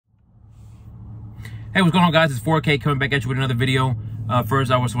Hey, what's going on, guys? It's 4K coming back at you with another video.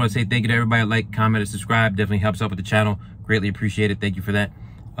 First, I just want to say thank you to everybody. Like, comment, and subscribe. Definitely helps out with the channel. Greatly appreciate it. Thank you for that.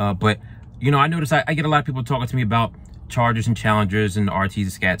 But, you know, I noticed I get a lot of people talking to me about Chargers and Challengers and RTs and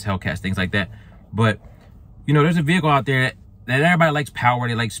Scats, Hellcats, things like that. But, you know, there's a vehicle out there that everybody likes power.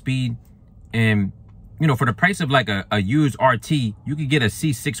 They like speed. And, you know, for the price of like a used RT, you could get a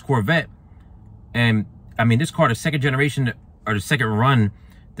C6 Corvette. And, I mean, this car, the second generation or the second run,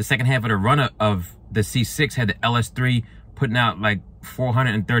 the second half of the run of the C6 had the LS3 putting out like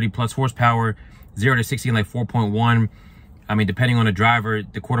 430 plus horsepower, 0 to 60 in like 4.1. I mean, depending on the driver,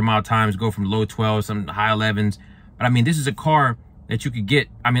 the quarter mile times go from low 12s, some high 11s. But I mean, this is a car that you could get.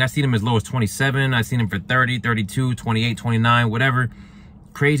 I mean, I've seen them as low as 27. I've seen them for 30, 32, 28, 29, whatever.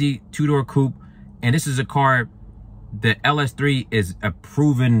 Crazy two-door coupe. And this is a car, the LS3 is a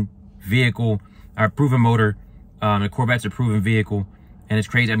proven vehicle, or proven motor. The Corvette's a proven vehicle. And it's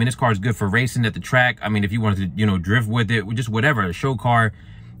crazy. I mean, this car is good for racing at the track. I mean, if you wanted to, you know, drift with it, just whatever, a show car.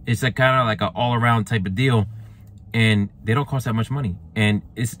 It's like kind of like an all-around type of deal. And they don't cost that much money. And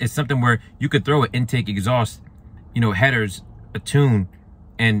it's something where you could throw an intake exhaust, you know, headers, a tune,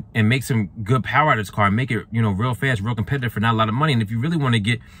 and make some good power out of this car and make it, you know, real fast, real competitive for not a lot of money. And if you really want to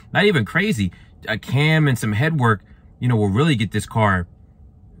get, not even crazy, a cam and some head work, you know, will really get this car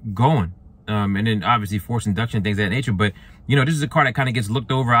going. And then obviously force induction, things of that nature. But, you know, this is a car that kind of gets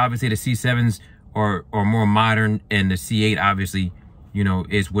looked over. Obviously, the C7s are more modern, and the C8 obviously, you know,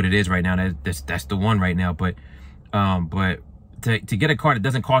 is what it is right now. That's the one right now. But to get a car that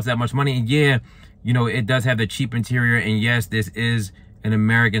doesn't cost that much money, and yeah, you know, it does have the cheap interior, and yes, this is an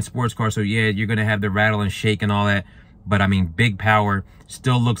American sports car, so yeah, you're gonna have the rattle and shake and all that. But I mean, big power,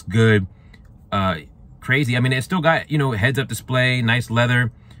 still looks good. Crazy. I mean, it's still got, you know, heads-up display, nice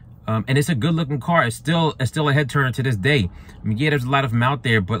leather. And it's a good looking car. It's still a head turner to this day. I mean, yeah, there's a lot of them out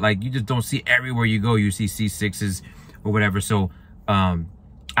there, but like, you just don't see everywhere you go. You see C6s or whatever. So, I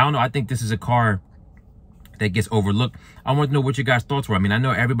don't know. I think this is a car that gets overlooked. I want to know what your guys' thoughts were. I mean, I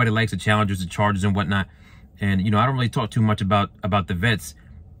know everybody likes the Challengers, the Chargers and whatnot. And, you know, I don't really talk too much about the vets,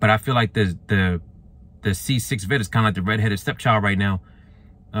 but I feel like the C6 vet is kind of like the redheaded stepchild right now.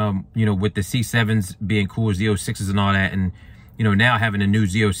 You know, with the C7s being cool, Z06s and all that. And, you know, now having a new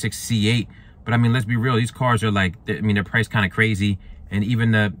Z06 C8. But I mean, let's be real, these cars are like, I mean, they're priced kind of crazy. And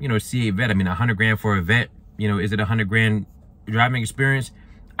even the, you know, C8 vet, I mean, 100 grand for a vet, you know, is it 100 grand driving experience?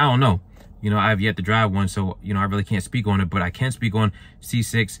 I don't know. You know, I've yet to drive one, so, you know, I really can't speak on it, but I can speak on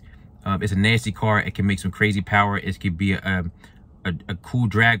C6. It's a nasty car. It can make some crazy power. It could be a cool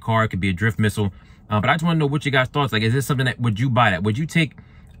drag car. It could be a drift missile. But I just want to know what you guys' thoughts. Like, is this something that, would you buy that? Would you take,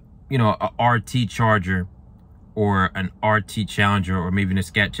 you know, a RT Charger or an RT Challenger, or maybe a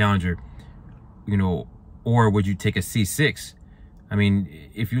Scat Challenger, you know, or would you take a C6? I mean,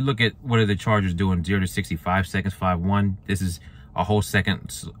 if you look at what are the Chargers doing, 0 to 65 seconds, 5.1. This is a whole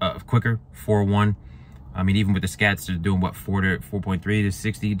second quicker, 4.1. I mean, even with the Scats, they're doing what, 4.3 to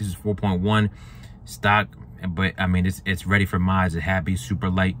 60. This is 4.1 stock, but I mean, it's ready for miles. It's happy, super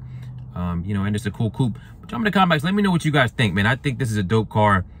light, you know, and it's a cool coupe. But jump in the comments, let me know what you guys think, man. I think this is a dope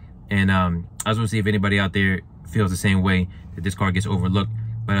car, and I just want to see if anybody out there feels the same way, that this car gets overlooked.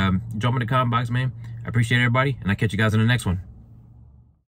 But jump in the comment box, man. I appreciate everybody, and I'll catch you guys in the next one.